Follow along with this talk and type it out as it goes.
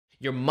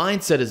Your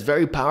mindset is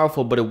very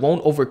powerful, but it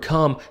won't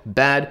overcome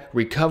bad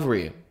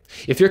recovery.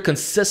 If you're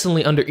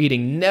consistently under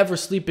eating, never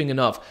sleeping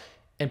enough,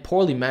 and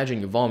poorly managing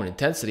your volume and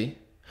intensity,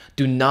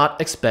 do not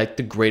expect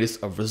the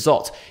greatest of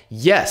results.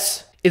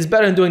 Yes, it's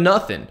better than doing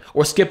nothing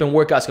or skipping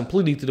workouts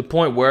completely to the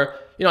point where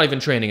you're not even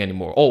training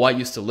anymore. Oh, I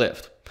used to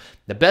lift.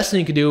 The best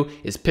thing you can do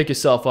is pick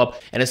yourself up,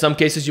 and in some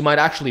cases, you might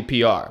actually PR.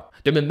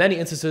 There have been many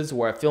instances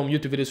where I film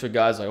YouTube videos for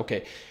guys like,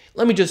 okay,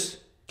 let me just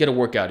get a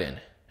workout in.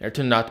 And it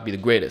turned out to be the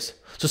greatest.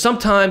 So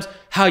sometimes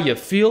how you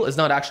feel is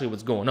not actually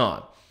what's going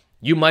on.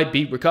 You might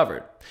be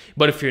recovered.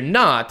 But if you're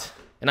not,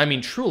 and I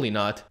mean truly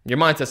not, your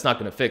mindset's not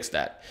gonna fix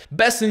that.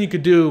 Best thing you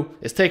could do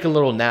is take a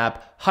little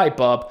nap,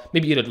 hype up,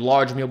 maybe eat a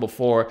large meal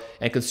before,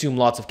 and consume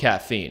lots of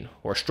caffeine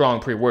or a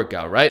strong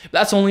pre-workout, right?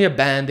 That's only a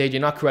band-aid,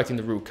 you're not correcting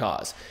the root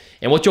cause.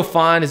 And what you'll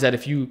find is that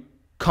if you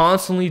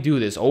constantly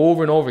do this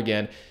over and over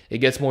again, it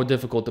gets more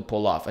difficult to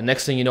pull off. And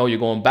next thing you know, you're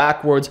going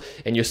backwards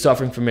and you're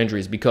suffering from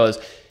injuries because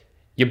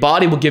your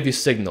body will give you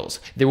signals.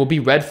 There will be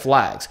red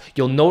flags.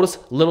 You'll notice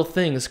little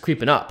things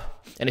creeping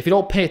up. And if you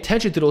don't pay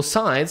attention to those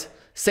signs,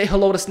 say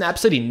hello to Snap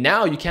City.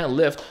 Now you can't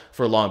lift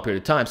for a long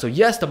period of time. So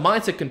yes, the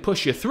mindset can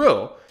push you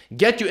through,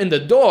 get you in the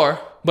door,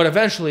 but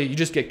eventually you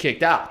just get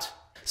kicked out.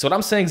 So what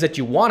I'm saying is that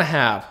you want to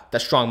have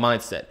that strong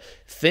mindset.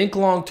 Think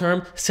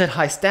long-term, set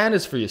high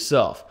standards for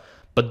yourself,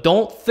 but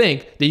don't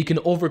think that you can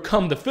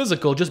overcome the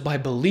physical just by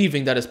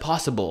believing that it's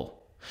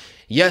possible.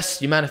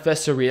 Yes, you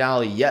manifest your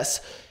reality.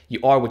 Yes, you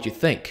are what you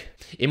think.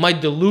 It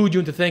might delude you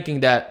into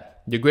thinking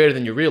that you're greater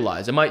than you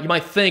realize. You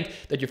might think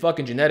that your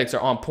fucking genetics are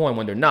on point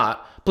when they're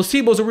not.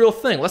 Placebo's a real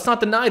thing. Let's not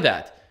deny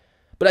that.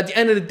 But at the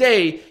end of the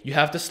day, you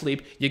have to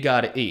sleep, you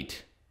gotta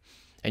eat.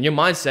 And your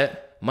mindset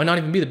might not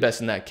even be the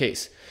best in that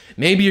case.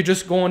 Maybe you're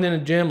just going in the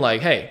gym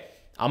like, hey,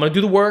 I'm gonna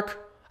do the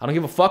work. I don't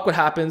give a fuck what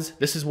happens.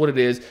 This is what it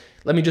is.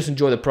 Let me just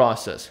enjoy the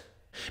process.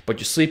 But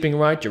you're sleeping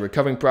right, you're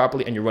recovering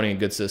properly, and you're running a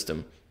good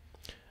system.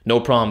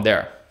 No problem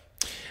there.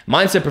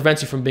 Mindset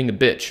prevents you from being a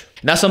bitch.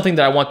 And that's something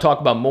that I want to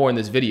talk about more in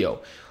this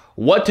video.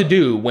 What to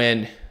do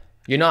when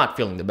you're not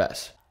feeling the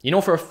best. You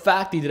know for a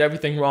fact you did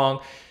everything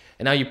wrong,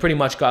 and now you pretty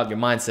much got your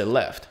mindset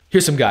left.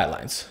 Here's some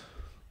guidelines.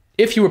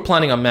 If you were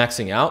planning on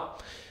maxing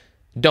out,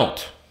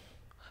 don't.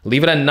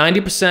 Leave it at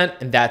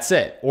 90% and that's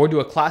it. Or do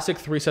a classic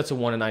 3 sets of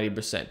 1 to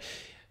 90%.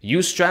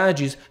 Use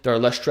strategies that are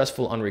less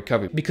stressful on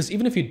recovery, because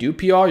even if you do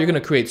PR, you're gonna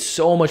create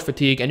so much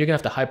fatigue and you're gonna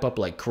have to hype up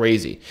like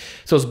crazy.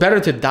 So it's better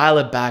to dial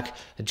it back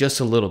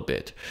just a little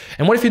bit.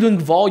 And what if you're doing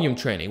volume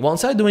training? Well,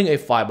 instead of doing a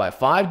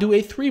 5x5, do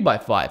a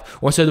 3x5.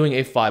 Or instead of doing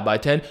a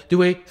 5x10,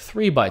 do a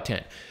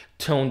 3x10.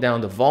 Tone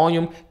down the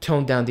volume,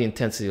 tone down the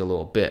intensity a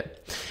little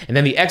bit. And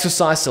then the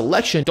exercise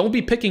selection, don't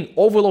be picking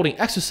overloading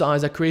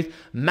exercise that creates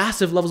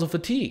massive levels of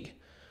fatigue.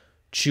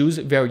 Choose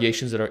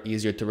variations that are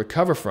easier to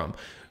recover from.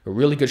 A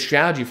really good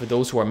strategy for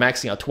those who are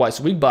maxing out twice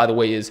a week, by the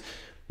way, is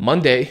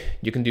Monday,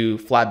 you can do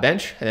flat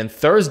bench, and then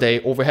Thursday,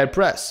 overhead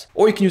press.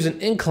 Or you can use an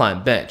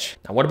incline bench.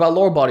 Now, what about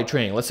lower body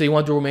training? Let's say you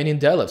want to do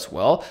Romanian deadlifts.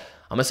 Well,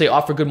 I'm gonna say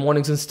opt for good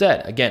mornings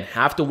instead. Again,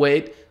 half the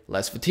weight,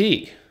 less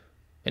fatigue.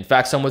 In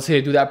fact, some would say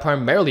to do that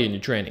primarily in your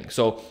training.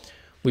 So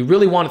we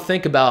really want to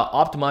think about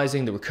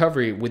optimizing the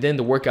recovery within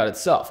the workout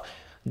itself,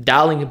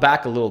 dialing it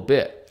back a little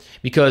bit.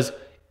 Because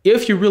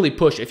if you really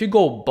push, if you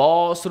go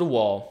balls to the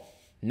wall,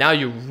 now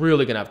you're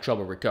really gonna have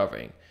trouble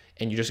recovering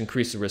and you just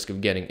increase the risk of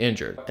getting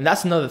injured. And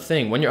that's another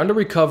thing. When you're under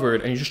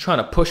recovered and you're just trying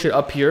to push it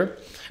up here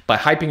by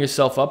hyping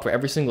yourself up for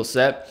every single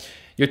set,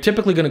 you're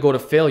typically gonna go to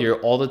failure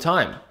all the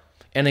time.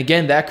 And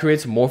again, that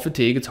creates more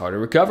fatigue, it's harder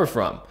to recover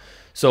from.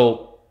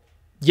 So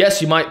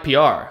yes, you might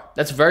PR.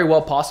 That's very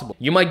well possible.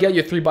 You might get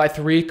your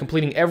 3x3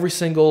 completing every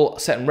single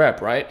set and rep,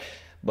 right?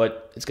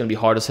 But it's gonna be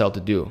hard as hell to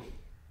do.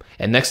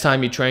 And next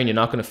time you train, you're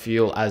not gonna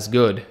feel as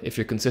good if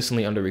you're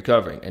consistently under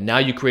recovering. And now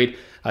you create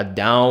a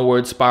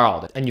downward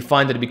spiral and you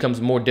find that it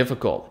becomes more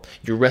difficult.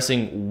 You're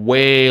resting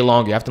way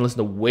longer. You have to listen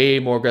to way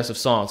more aggressive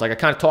songs. Like I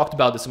kind of talked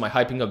about this in my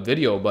hyping up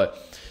video,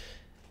 but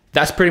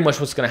that's pretty much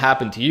what's gonna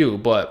happen to you,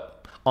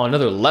 but on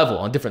another level,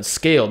 on a different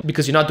scale,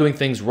 because you're not doing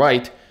things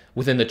right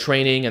within the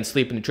training and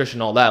sleep and nutrition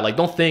and all that. Like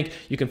don't think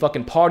you can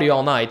fucking party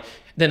all night,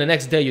 then the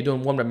next day you're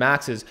doing 1 rep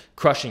maxes,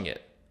 crushing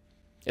it.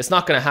 It's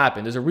not gonna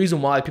happen. There's a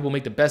reason why people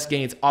make the best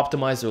gains,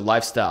 optimize their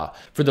lifestyle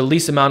for the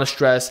least amount of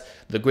stress,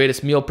 the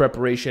greatest meal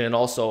preparation, and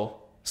also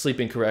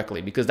sleeping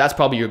correctly, because that's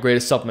probably your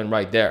greatest supplement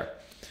right there.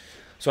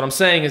 So what I'm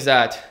saying is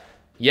that,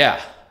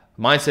 yeah,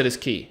 mindset is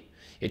key.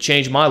 It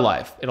changed my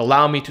life. It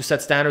allowed me to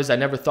set standards I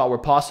never thought were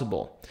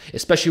possible,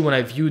 especially when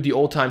I viewed the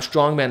old-time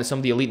strongman and some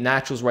of the elite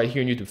naturals right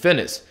here in YouTube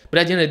Fitness. But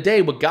at the end of the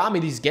day, what got me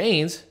these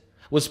gains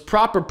was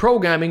proper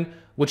programming,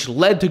 which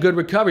led to good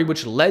recovery,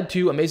 which led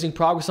to amazing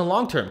progress in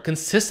long-term.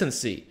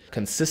 Consistency.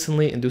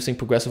 Consistently inducing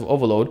progressive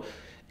overload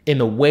in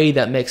a way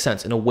that makes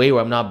sense, in a way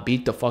where I'm not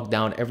beat the fuck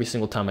down every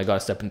single time I gotta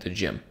step into the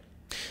gym.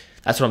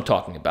 That's what I'm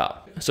talking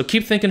about. So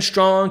keep thinking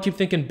strong, keep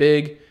thinking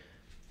big,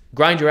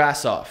 grind your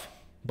ass off.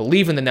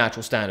 Believe in the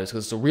natural standards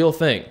because it's a real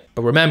thing.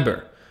 But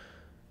remember,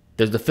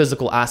 there's the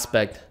physical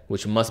aspect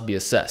which must be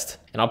assessed.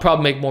 And I'll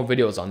probably make more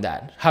videos on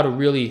that, how to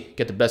really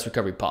get the best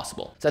recovery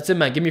possible. So that's it,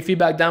 man. Give me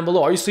feedback down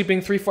below. Are you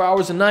sleeping 3-4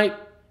 hours a night?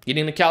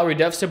 eating a calorie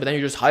deficit, but then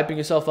you're just hyping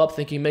yourself up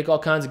thinking you make all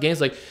kinds of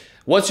gains? Like,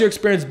 what's your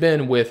experience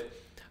been with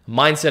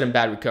mindset and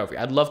bad recovery?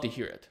 I'd love to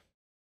hear it.